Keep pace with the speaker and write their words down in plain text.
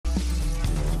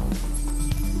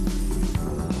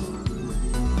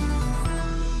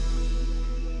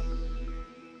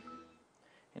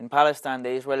Palestine, the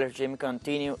Israeli regime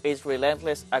continues its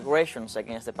relentless aggressions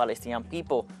against the Palestinian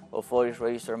people. Authorities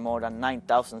registered more than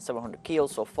 9,700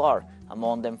 killed so far,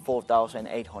 among them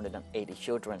 4,880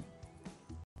 children.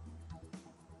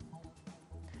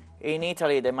 In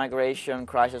Italy, the migration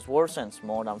crisis worsens.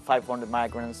 More than 500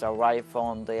 migrants arrived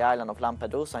on the island of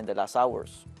Lampedusa in the last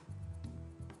hours.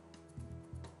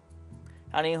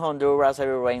 And in Honduras,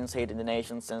 heavy rains hitting the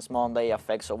nation since Monday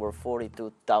affects over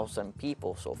 42,000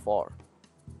 people so far.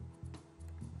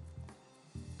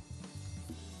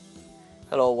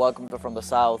 Hello, welcome to From the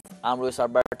South. I'm Luis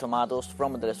Alberto Matos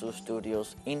from the teleSUR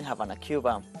studios in Havana,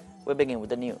 Cuba. We begin with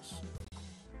the news.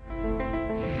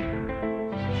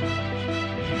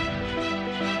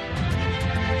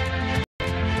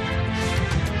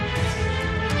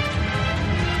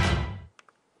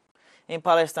 In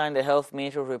Palestine, the health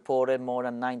ministry reported more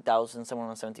than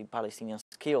 9,770 Palestinians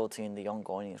killed in the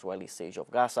ongoing Israeli siege of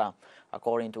Gaza.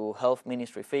 According to health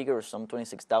ministry figures, some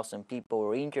 26,000 people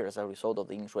were injured as a result of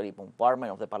the Israeli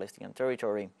bombardment of the Palestinian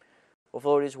territory.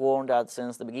 Authorities warned that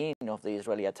since the beginning of the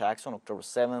Israeli attacks on October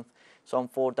 7th, some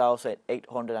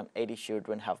 4,880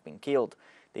 children have been killed.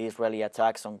 The Israeli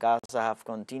attacks on Gaza have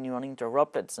continued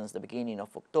uninterrupted since the beginning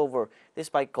of October,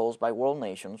 despite calls by world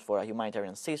nations for a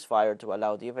humanitarian ceasefire to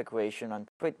allow the evacuation and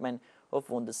treatment of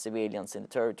wounded civilians in the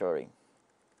territory.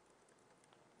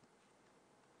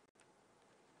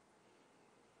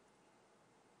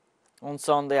 On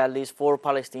Sunday, at least 4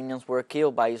 Palestinians were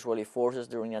killed by Israeli forces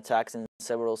during attacks in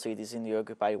several cities in the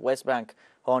occupied West Bank.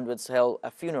 Hundreds held a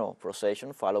funeral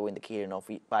procession following the killing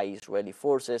by Israeli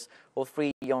forces of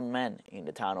 3 young men in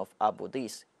the town of Abu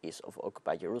Dis, east of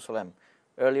occupied Jerusalem.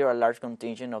 Earlier, a large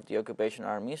contingent of the occupation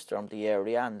army stormed the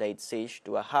area and laid siege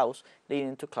to a house,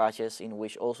 leading to clashes in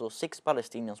which also 6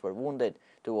 Palestinians were wounded,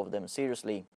 2 of them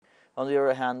seriously. On the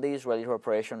other hand, the Israeli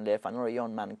operation left another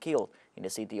young man killed in the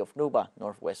city of Nuba,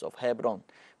 northwest of Hebron,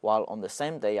 while on the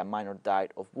same day a minor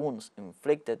died of wounds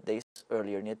inflicted days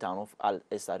earlier in the town of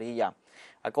Al-Esariya.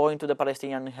 According to the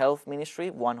Palestinian Health Ministry,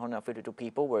 152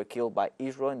 people were killed by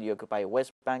Israel in the occupied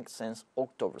West Bank since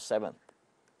October 7th.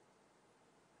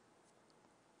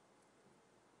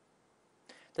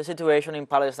 The situation in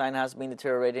Palestine has been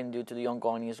deteriorating due to the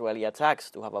ongoing Israeli attacks.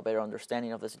 To have a better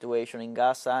understanding of the situation in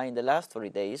Gaza in the last 30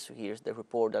 days, here's the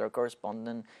report that our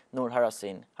correspondent Nur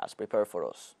Harasin has prepared for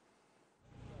us.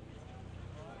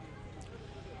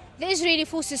 The Israeli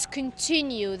forces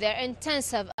continue their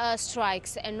intensive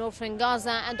strikes in northern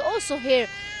Gaza and also here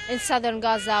in southern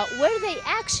Gaza, where they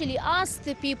actually ask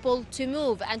the people to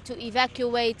move and to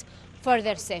evacuate for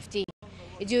their safety.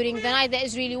 During the night, the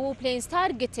Israeli warplanes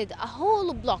targeted a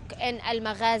whole block in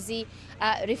Al-Maghazi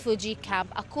refugee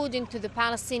camp. According to the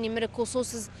Palestinian medical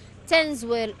sources, tens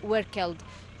were killed.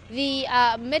 The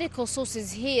medical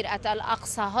sources here at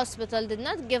Al-Aqsa hospital did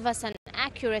not give us an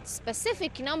accurate,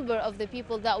 specific number of the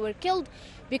people that were killed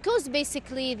because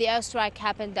basically the airstrike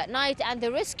happened that night and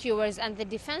the rescuers and the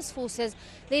defense forces,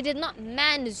 they did not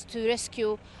manage to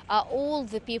rescue all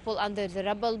the people under the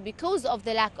rubble because of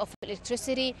the lack of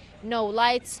electricity, no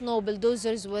lights, no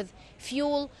bulldozers with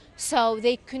fuel. So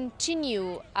they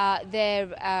continue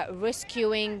their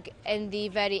rescuing in the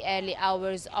very early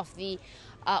hours of the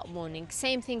morning.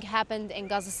 Same thing happened in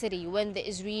Gaza City when the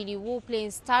Israeli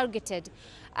warplanes targeted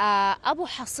Abu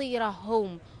Hasira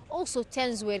home. Also,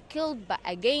 tens were killed, but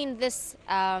again, this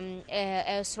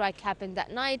airstrike happened that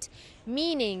night,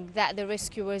 meaning that the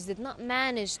rescuers did not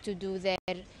manage to do their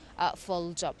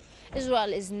full job.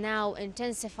 Israel is now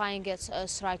intensifying its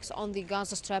strikes on the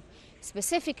Gaza Strip,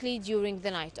 specifically during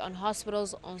the night, on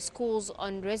hospitals, on schools,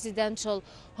 on residential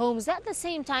homes. At the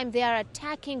same time, they are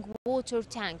attacking water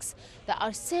tanks that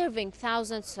are serving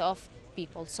thousands of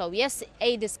people. So yes,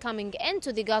 aid is coming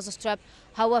into the Gaza Strip.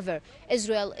 However,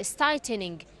 Israel is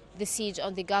tightening the siege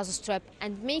on the Gaza Strip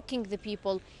and making the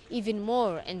people even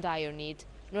more in dire need.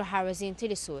 Nur Harazin,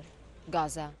 teleSUR,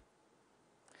 Gaza.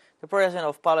 The president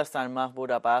of Palestine,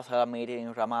 Mahmoud Abbas, held a meeting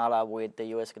in Ramallah with the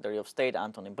U.S. Secretary of State,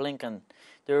 Antony Blinken.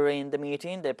 During the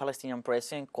meeting, the Palestinian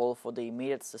president called for the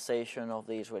immediate cessation of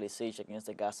the Israeli siege against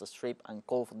the Gaza Strip and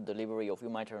called for the delivery of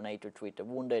humanitarian aid to treat the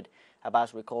wounded.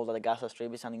 Abbas recalled that the Gaza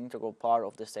Strip is an integral part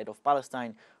of the state of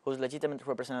Palestine, whose legitimate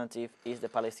representative is the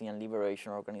Palestinian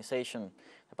Liberation Organization.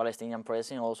 The Palestinian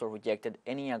president also rejected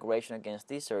any aggression against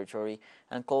this territory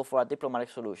and called for a diplomatic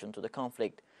solution to the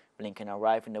conflict. Blinken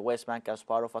arrived in the West Bank as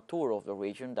part of a tour of the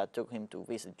region that took him to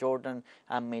visit Jordan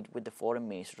and meet with the foreign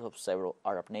ministers of several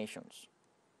Arab nations.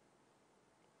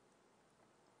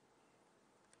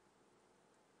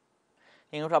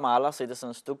 In Ramallah,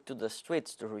 citizens took to the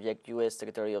streets to reject U.S.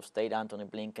 Secretary of State Antony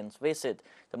Blinken's visit.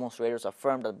 Demonstrators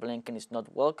affirmed that Blinken is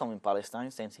not welcome in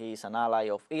Palestine since he is an ally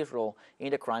of Israel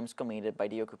in the crimes committed by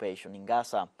the occupation in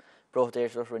Gaza.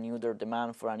 Protesters renewed their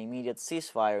demand for an immediate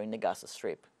ceasefire in the Gaza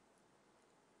Strip.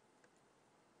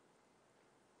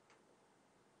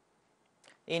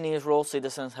 In Israel,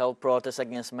 citizens held protests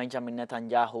against Benjamin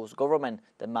Netanyahu's government,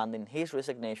 demanding his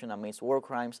resignation amidst war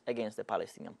crimes against the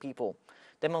Palestinian people.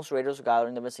 Demonstrators gathered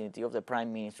in the vicinity of the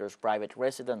Prime Minister's private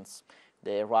residence.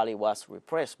 The rally was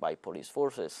repressed by police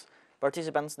forces.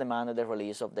 Participants demanded the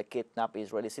release of the kidnapped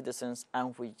Israeli citizens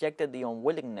and rejected the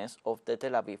unwillingness of the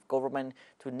Tel Aviv government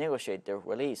to negotiate their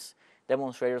release.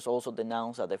 Demonstrators also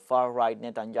denounced that the far-right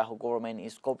Netanyahu government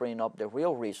is covering up the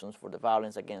real reasons for the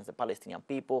violence against the Palestinian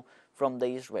people from the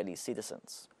Israeli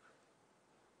citizens.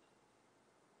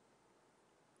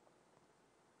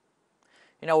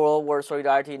 In a world where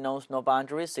solidarity knows no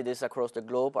boundaries, cities across the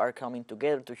globe are coming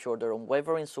together to show their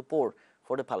unwavering support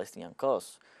for the Palestinian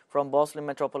cause. From bustling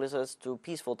metropolises to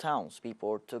peaceful towns,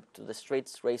 people took to the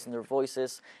streets, raising their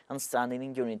voices and standing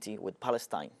in unity with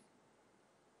Palestine.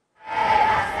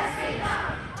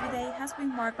 Today has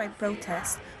been marked by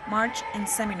protests, march and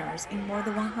seminars in more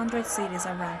than 100 cities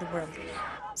around the world,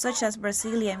 such as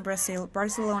Brasilia in Brazil,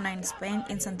 Barcelona in Spain,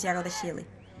 and Santiago de Chile.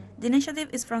 The initiative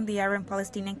is from the Arab and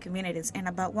Palestinian communities and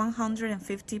about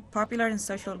 150 popular and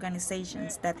social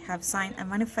organizations that have signed a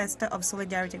manifesto of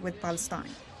solidarity with Palestine.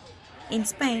 In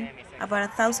Spain, about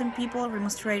 1,000 people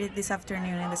demonstrated this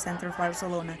afternoon in the center of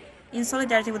Barcelona in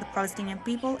solidarity with the Palestinian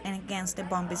people and against the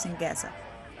bombings in Gaza.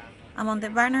 Among the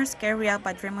banners carried out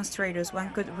by demonstrators, one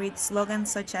could read slogans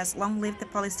such as "Long live the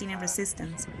Palestinian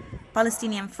resistance,"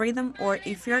 "Palestinian freedom," or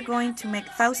 "If you're going to make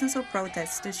thousands of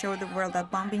protests to show the world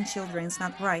that bombing children is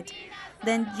not right,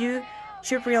 then you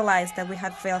should realize that we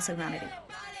have failed humanity."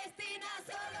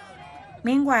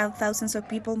 Meanwhile, thousands of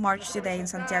people marched today in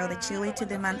Santiago de Chile to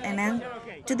demand an end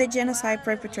to the genocide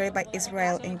perpetrated by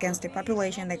Israel against the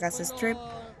population in the Gaza Strip,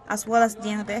 as well as the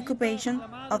end of the occupation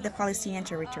of the Palestinian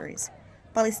territories.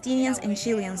 Palestinians and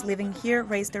Chileans living here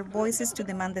raised their voices to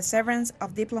demand the severance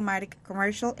of diplomatic,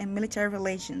 commercial, and military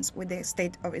relations with the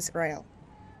State of Israel.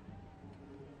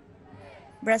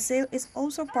 Brazil is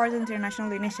also part of the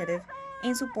international initiative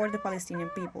in support of the Palestinian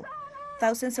people.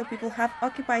 Thousands of people have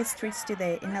occupied streets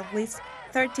today in at least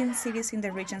 13 cities in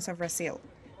the regions of Brazil,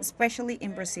 especially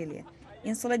in Brasilia,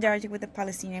 in solidarity with the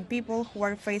Palestinian people who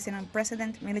are facing an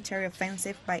unprecedented military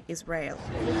offensive by Israel.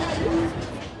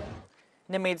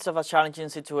 In the midst of a challenging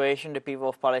situation, the people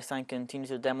of Palestine continue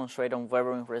to demonstrate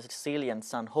unwavering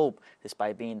resilience and hope.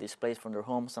 Despite being displaced from their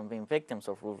homes and being victims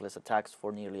of ruthless attacks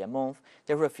for nearly a month,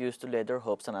 they refuse to let their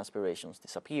hopes and aspirations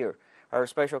disappear. Our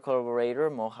special collaborator,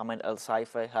 Mohammed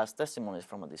El-Saifa, has testimonies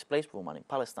from a displaced woman in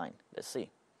Palestine. Let's see.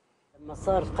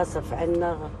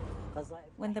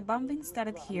 When the bombing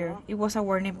started here, it was a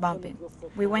warning bombing.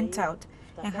 We went out,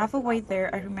 and halfway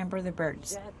there I remember the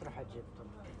birds.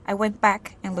 I went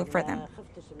back and looked for them.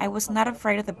 I was not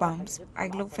afraid of the bombs. I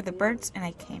looked for the birds and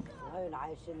I came.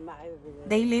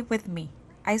 They live with me.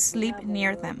 I sleep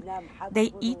near them.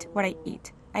 They eat what I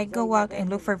eat. I go out and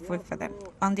look for food for them.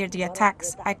 Under the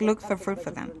attacks, I look for food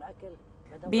for them.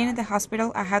 Being in the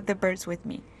hospital, I have the birds with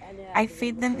me. I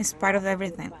feed them in spite of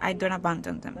everything. I don't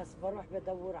abandon them.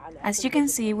 As you can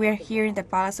see, we are here in the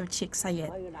Palace of Sheikh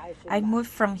Zayed. I moved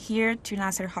from here to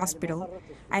Nasser Hospital.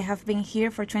 I have been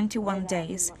here for 21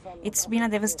 days. It's been a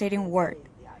devastating war.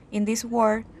 In this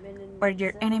war, where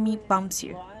your enemy bombs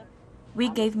you. We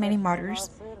gave many martyrs.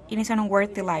 It is an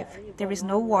unworthy life. There is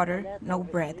no water, no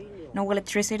bread, no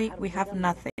electricity. We have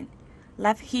nothing.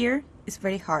 Life here is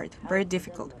very hard, very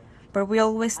difficult. But we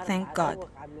always thank God.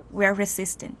 We are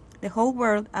resisting. The whole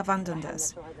world abandoned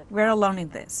us. We are alone in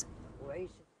this.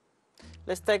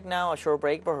 Let's take now a short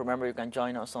break, but remember you can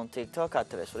join us on TikTok at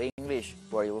teleSUR English,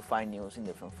 where you will find news in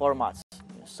different formats,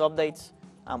 news updates,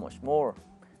 and much more.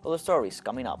 Other stories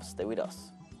coming up. Stay with us.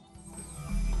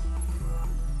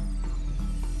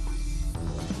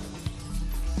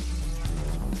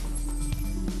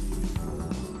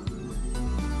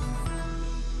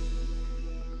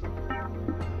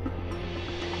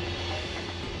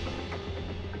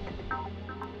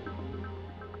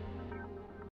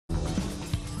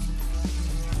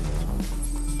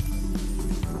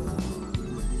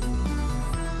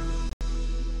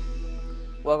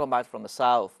 Welcome back from the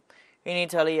south. In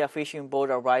Italy, a fishing boat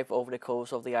arrived off the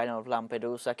coast of the island of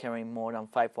Lampedusa carrying more than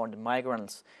 500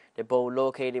 migrants. The boat,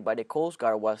 located by the Coast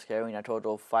Guard, was carrying a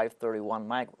total of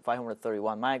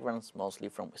 531 migrants, mostly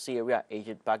from Syria,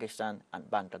 Egypt, Pakistan, and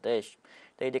Bangladesh.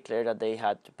 they declared that they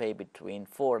had to pay between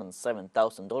 $4,000 and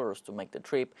 $7,000 to make the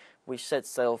trip, which set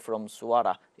sail from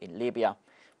Suara in Libya.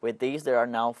 With this, there are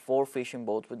now 4 fishing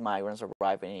boats with migrants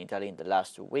arriving in Italy in the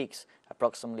last 2 weeks.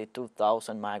 Approximately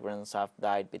 2,000 migrants have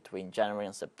died between January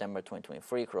and September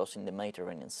 2023 crossing the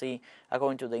Mediterranean Sea,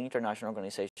 according to the International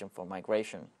Organization for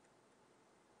Migration.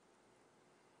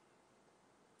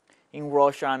 In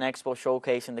Russia, an expo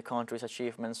showcasing the country's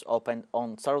achievements opened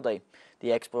on Saturday. The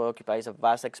expo occupies a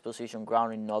vast exposition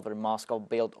ground in northern Moscow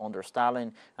built under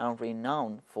Stalin and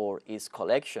renowned for its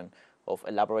collection of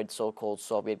elaborate so-called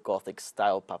Soviet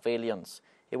Gothic-style pavilions.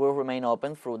 It will remain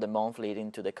open through the month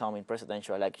leading to the coming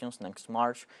presidential elections next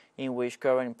March, in which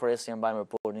current President Vladimir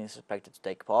Putin is expected to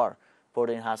take part.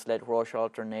 Putin has led Russia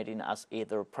alternating as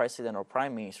either president or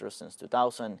prime minister since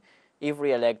 2000. If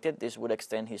re-elected, this would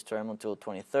extend his term until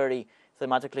 2030.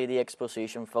 Thematically, the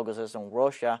exposition focuses on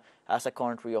Russia as a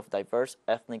country of diverse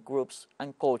ethnic groups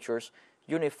and cultures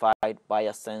unified by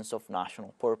a sense of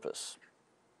national purpose.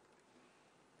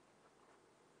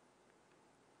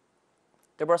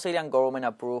 The Brazilian government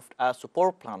approved a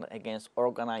support plan against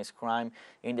organized crime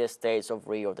in the states of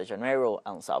Rio de Janeiro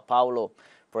and Sao Paulo.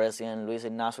 President Luiz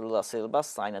Inácio Lula Silva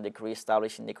signed a decree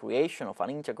establishing the creation of an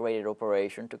integrated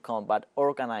operation to combat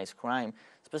organized crime,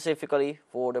 specifically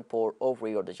for the Port of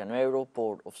Rio de Janeiro,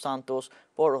 Port of Santos,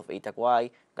 Port of Itaguai,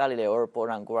 Galileo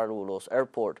Airport, and Guarulhos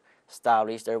Airport.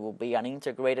 Established, there will be an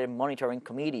integrated monitoring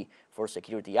committee for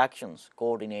security actions,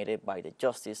 coordinated by the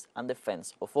justice and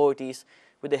defense authorities,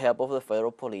 with the help of the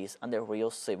federal police and the Rio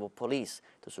Civil Police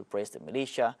to suppress the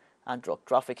militia and drug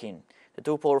trafficking. The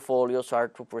 2 portfolios are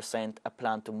to present a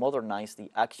plan to modernize the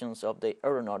actions of the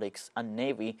aeronautics and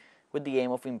navy with the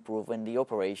aim of improving the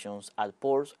operations at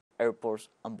ports, airports,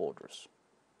 and borders.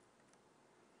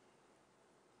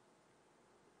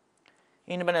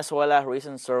 In Venezuela, a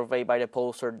recent survey by the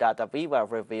pollster Data Viva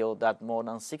revealed that more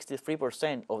than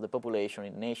 63% of the population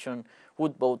in the nation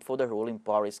would vote for the ruling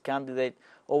party's candidate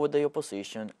over the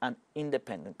opposition and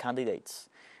independent candidates.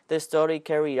 The study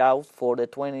carried out for the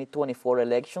 2024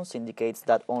 elections indicates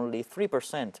that only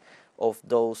 3% of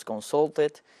those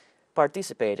consulted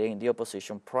participated in the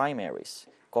opposition primaries.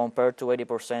 Compared to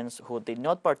 80% who did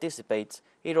not participate,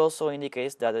 it also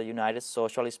indicates that the United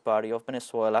Socialist Party of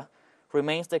Venezuela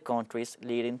remains the country's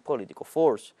leading political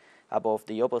force, above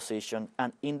the opposition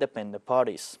and independent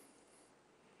parties.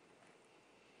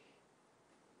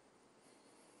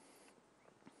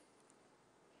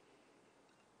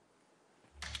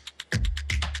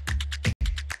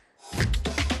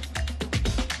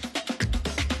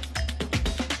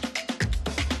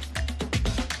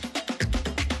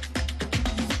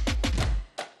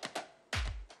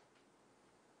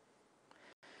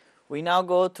 We now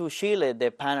go to Chile.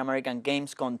 The Pan American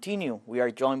Games continue. We are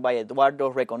joined by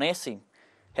Eduardo Reconesi.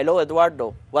 Hello,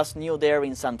 Eduardo. What's new there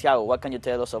in Santiago? What can you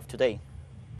tell us of today?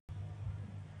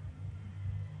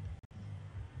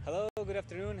 Hello, good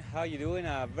afternoon. How are you doing?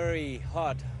 A very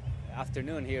hot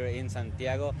afternoon here in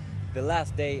Santiago. The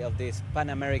last day of this Pan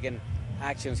American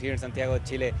actions here in Santiago,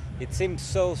 Chile. It seemed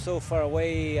so far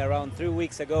away around 3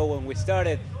 weeks ago when we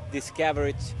started this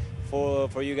coverage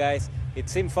for you guys. It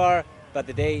seemed far, but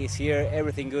the day is here.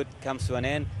 Everything good comes to an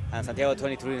end, and Santiago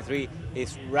 2023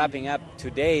 is wrapping up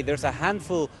today. There's a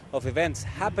handful of events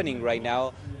happening right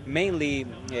now, mainly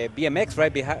BMX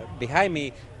right behind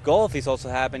me. Golf is also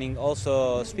happening,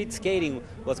 also speed skating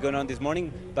was going on this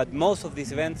morning, but most of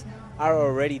these events are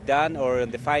already done or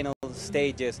in the final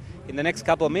stages. In the next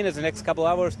couple of minutes, the next couple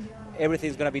of hours,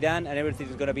 everything's going to be done and everything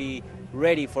is going to be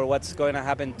ready for what's going to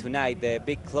happen tonight, the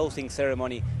big closing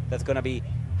ceremony that's going to be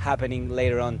happening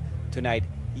later on tonight.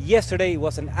 Yesterday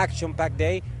was an action-packed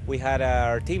day. We had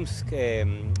our teams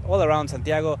all around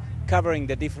Santiago covering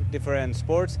the different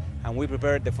sports, and we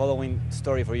prepared the following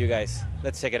story for you guys.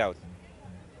 Let's check it out.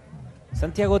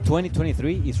 Santiago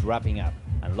 2023 is wrapping up,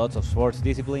 and lots of sports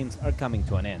disciplines are coming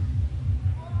to an end.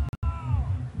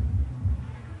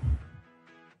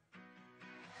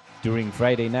 During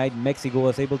Friday night, Mexico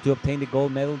was able to obtain the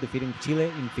gold medal, defeating Chile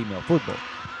in female football,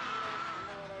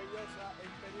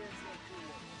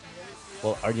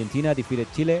 while Argentina defeated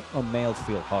Chile on male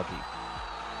field hockey.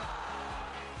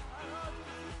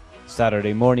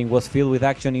 Saturday morning was filled with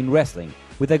action in wrestling,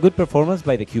 with a good performance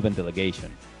by the Cuban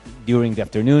delegation. During the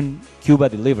afternoon, Cuba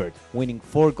delivered, winning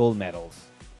 4 gold medals.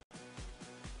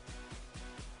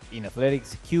 In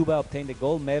athletics, Cuba obtained the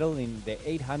gold medal in the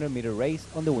 800-meter race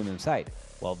on the women's side,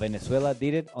 while Venezuela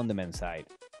did it on the men's side.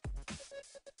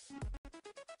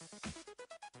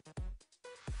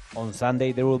 On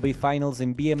Sunday, there will be finals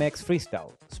in BMX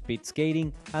freestyle, speed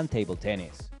skating, and table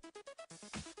tennis.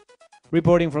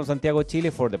 Reporting from Santiago, Chile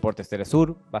for Deportes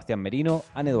Telesur, Bastián Merino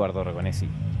and Eduardo Regonesi.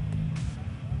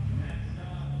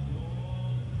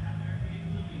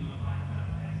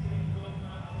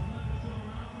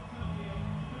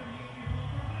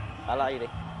 Al aire.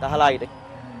 Estás al aire.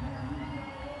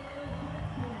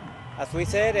 As we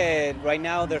said, right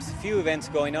now there's a few events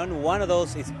going on. One of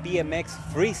those is BMX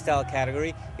freestyle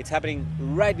category. It's happening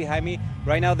right behind me.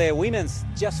 Right now the women's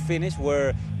just finished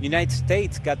where United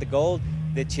States got the gold.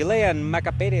 The Chilean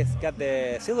Maca Perez got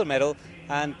the silver medal,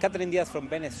 and Catherine Diaz from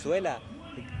Venezuela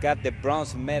got the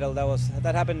bronze medal.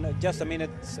 That happened just a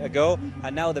minute ago,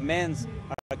 and now the men's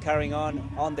are carrying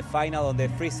on the final on the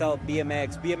freestyle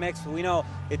BMX. BMX, we know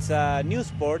it's a new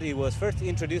sport. It was first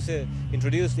introduced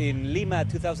in Lima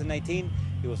 2019.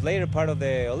 It was later part of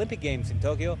the Olympic Games in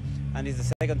Tokyo, and it's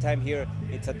the second time here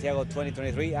in Santiago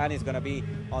 2023, and it's going to be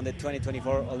on the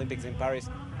 2024 Olympics in Paris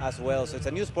as well. So it's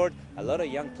a new sport, a lot of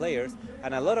young players,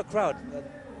 and a lot of crowd.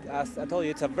 As I told you,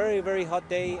 it's a very, very hot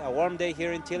day, a warm day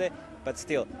here in Chile, but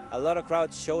still, a lot of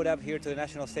crowd showed up here to the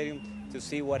National Stadium to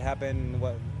see what happened.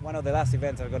 One of the last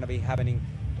events are going to be happening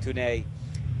today.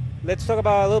 Let's talk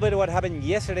about a little bit of what happened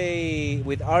yesterday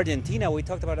with Argentina. We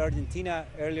talked about Argentina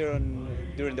earlier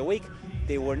during the week.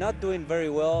 They were not doing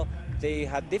very well. They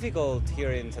had difficult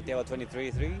here in Santiago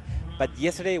 23-3, but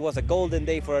yesterday was a golden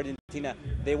day for Argentina.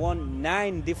 They won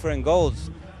 9 different goals.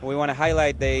 We want to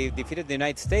highlight they defeated the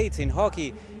United States in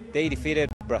hockey. They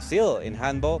defeated Brazil in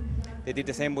handball. They did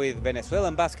the same with Venezuela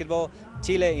in basketball,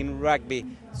 Chile in rugby.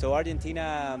 So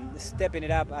Argentina stepping it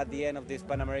up at the end of these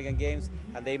Pan American Games,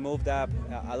 and they moved up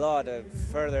a lot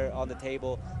further on the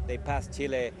table. They passed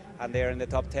Chile, and they're in the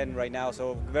top 10 right now.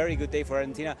 So very good day for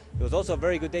Argentina. It was also a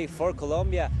very good day for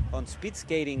Colombia on speed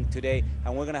skating today,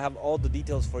 and we're going to have all the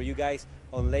details for you guys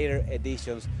on later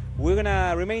editions. We're going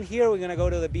to remain here. We're going to go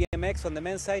to the BMX on the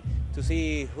men's side to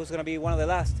see who's going to be one of the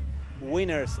last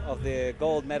winners of the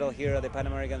gold medal here at the Pan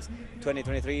Americans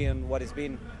 2023, and what has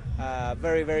been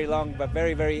very, very long but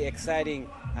very, very exciting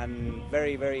and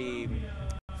very, very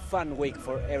fun week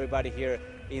for everybody here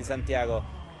in Santiago.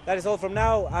 That is all from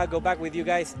now. I'll go back with you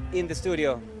guys in the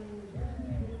studio.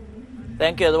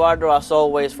 Thank you, Eduardo, as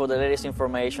always, for the latest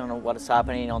information on what is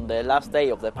happening on the last day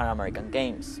of the Pan American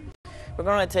Games. We're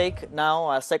going to take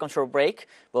now a second short break,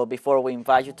 but before we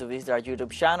invite you to visit our YouTube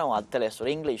channel at teleSUR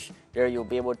English. There you'll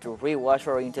be able to re-watch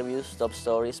our interviews, top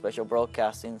stories, special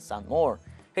broadcastings, and more.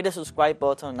 Hit the subscribe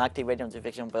button and activate the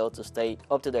notification bell to stay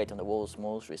up to date on the world's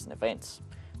most recent events.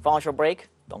 Final short break,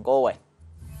 don't go away.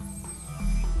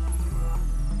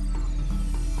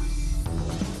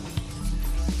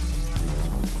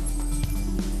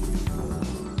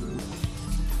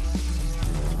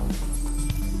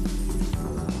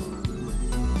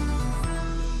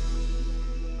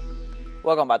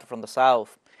 Welcome back from the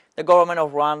south. The government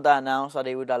of Rwanda announced that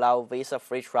it would allow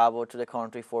visa-free travel to the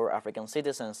country for African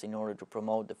citizens in order to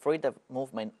promote the free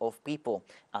movement of people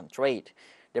and trade.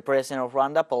 The president of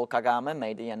Rwanda, Paul Kagame,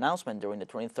 made the announcement during the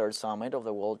 23rd summit of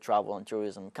the World Travel and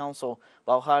Tourism Council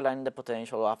while highlighting the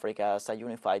potential of Africa as a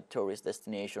unified tourist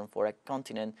destination for a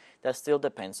continent that still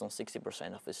depends on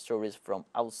 60% of its tourists from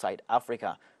outside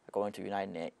Africa, according to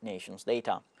United Nations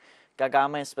data.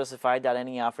 Kagame specified that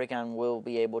any African will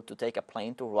be able to take a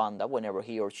plane to Rwanda whenever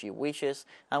he or she wishes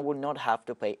and will not have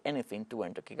to pay anything to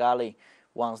enter Kigali.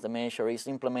 Once the measure is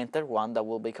implemented, Rwanda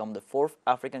will become the 4th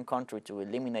African country to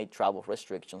eliminate travel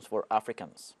restrictions for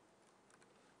Africans.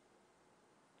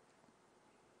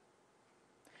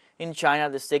 In China,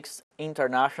 the 6th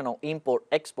International Import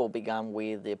Expo began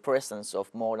with the presence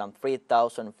of more than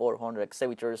 3,400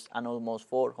 exhibitors and almost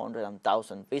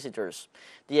 400,000 visitors.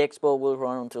 The expo will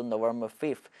run until November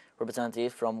 5th.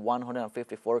 Representatives from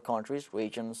 154 countries,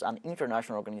 regions, and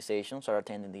international organizations are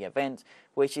attending the event,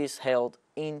 which is held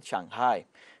in Shanghai.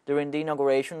 During the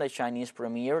inauguration, the Chinese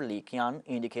Premier Li Qiang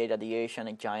indicated that the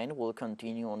Asian giant will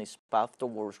continue on its path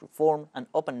towards reform and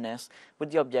openness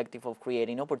with the objective of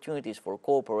creating opportunities for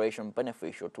cooperation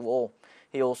beneficial to all.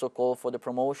 He also called for the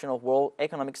promotion of world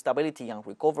economic stability and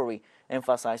recovery,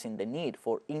 emphasizing the need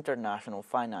for international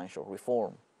financial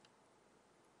reform.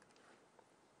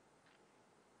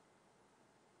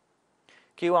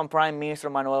 Cuban Prime Minister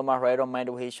Manuel Marrero met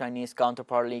with his Chinese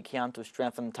counterpart Li Qiang to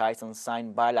strengthen ties and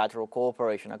sign bilateral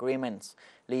cooperation agreements.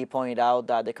 Li pointed out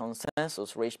that the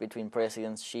consensus reached between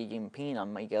Presidents Xi Jinping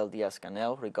and Miguel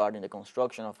Diaz-Canel regarding the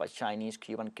construction of a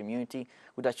Chinese-Cuban community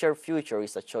with a shared future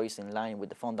is a choice in line with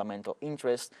the fundamental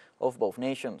interests of both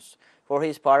nations. For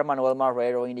his part, Manuel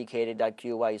Marrero indicated that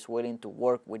Cuba is willing to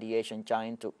work with the Asian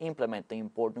giant to implement the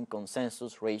important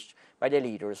consensus reached by the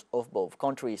leaders of both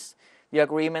countries. The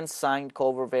agreements signed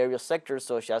cover various sectors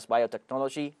such as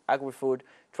biotechnology, agri-food,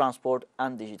 transport,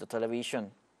 and digital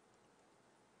television.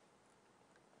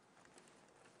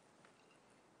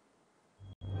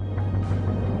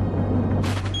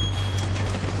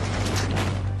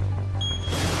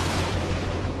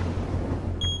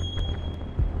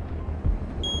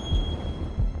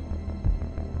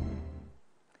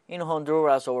 In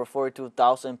Honduras, over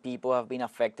 42,000 people have been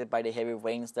affected by the heavy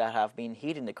rains that have been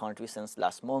hitting the country since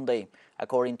last Monday.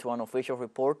 According to an official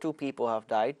report, 2 people have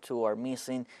died, 2 are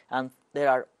missing, and there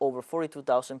are over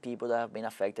 42,000 people that have been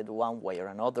affected one way or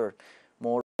another.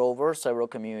 Moreover, several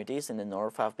communities in the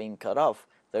north have been cut off.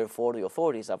 Therefore, the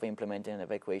authorities have implemented an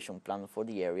evacuation plan for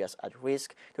the areas at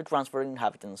risk to transfer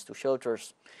inhabitants to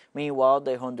shelters. Meanwhile,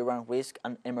 the Honduran Risk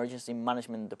and Emergency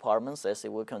Management Department says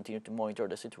it will continue to monitor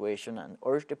the situation and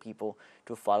urge the people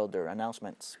to follow their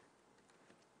announcements.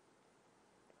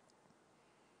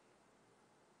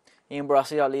 In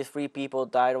Brazil, at least 3 people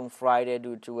died on Friday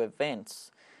due to events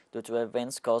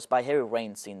caused by heavy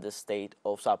rains in the state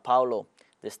of Sao Paulo.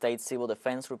 The state civil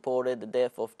defense reported the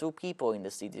death of 2 people in the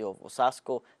city of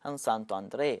Osasco and Santo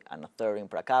André, and a third in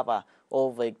Pracaba,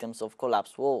 all victims of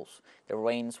collapsed walls. The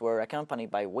rains were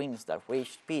accompanied by winds that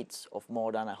reached speeds of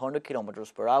more than 100 kilometers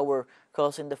per hour,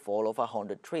 causing the fall of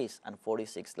 100 trees and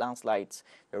 46 landslides.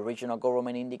 The regional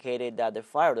government indicated that the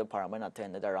fire department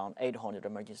attended around 800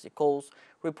 emergency calls,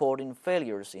 reporting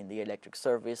failures in the electric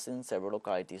service in several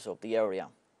localities of the area.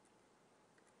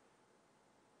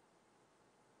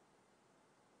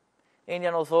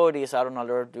 Indian authorities are on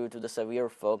alert due to the severe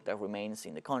fog that remains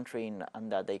in the country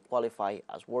and that they qualify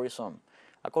as worrisome.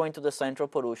 According to the Central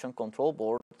Pollution Control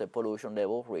Board, the pollution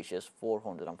level reaches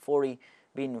 440,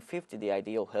 being 50 the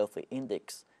ideal healthy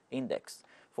index.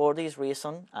 For this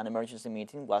reason, an emergency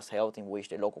meeting was held in which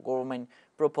the local government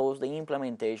proposed the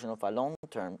implementation of a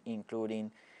long-term,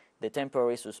 including the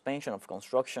temporary suspension of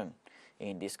construction.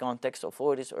 In this context,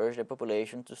 authorities urge the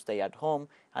population to stay at home,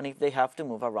 and if they have to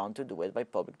move around, to do it by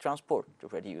public transport to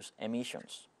reduce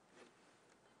emissions.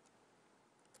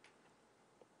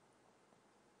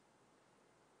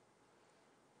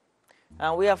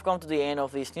 And we have come to the end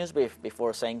of this news brief.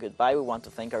 Before saying goodbye, we want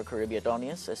to thank our Caribbean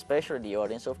audience, especially the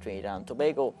audience of Trinidad and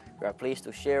Tobago. We are pleased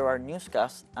to share our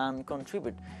newscast and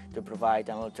contribute to provide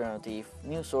an alternative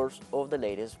news source of the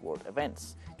latest world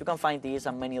events. You can find these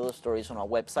and many other stories on our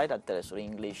website at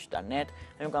telesurenglish.net,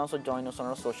 and you can also join us on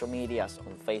our social medias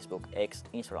on Facebook, X,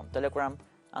 Instagram, Telegram,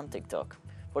 and TikTok.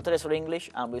 For TeleSUR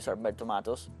English, I'm Luis Alberto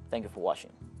Matos. Thank you for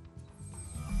watching.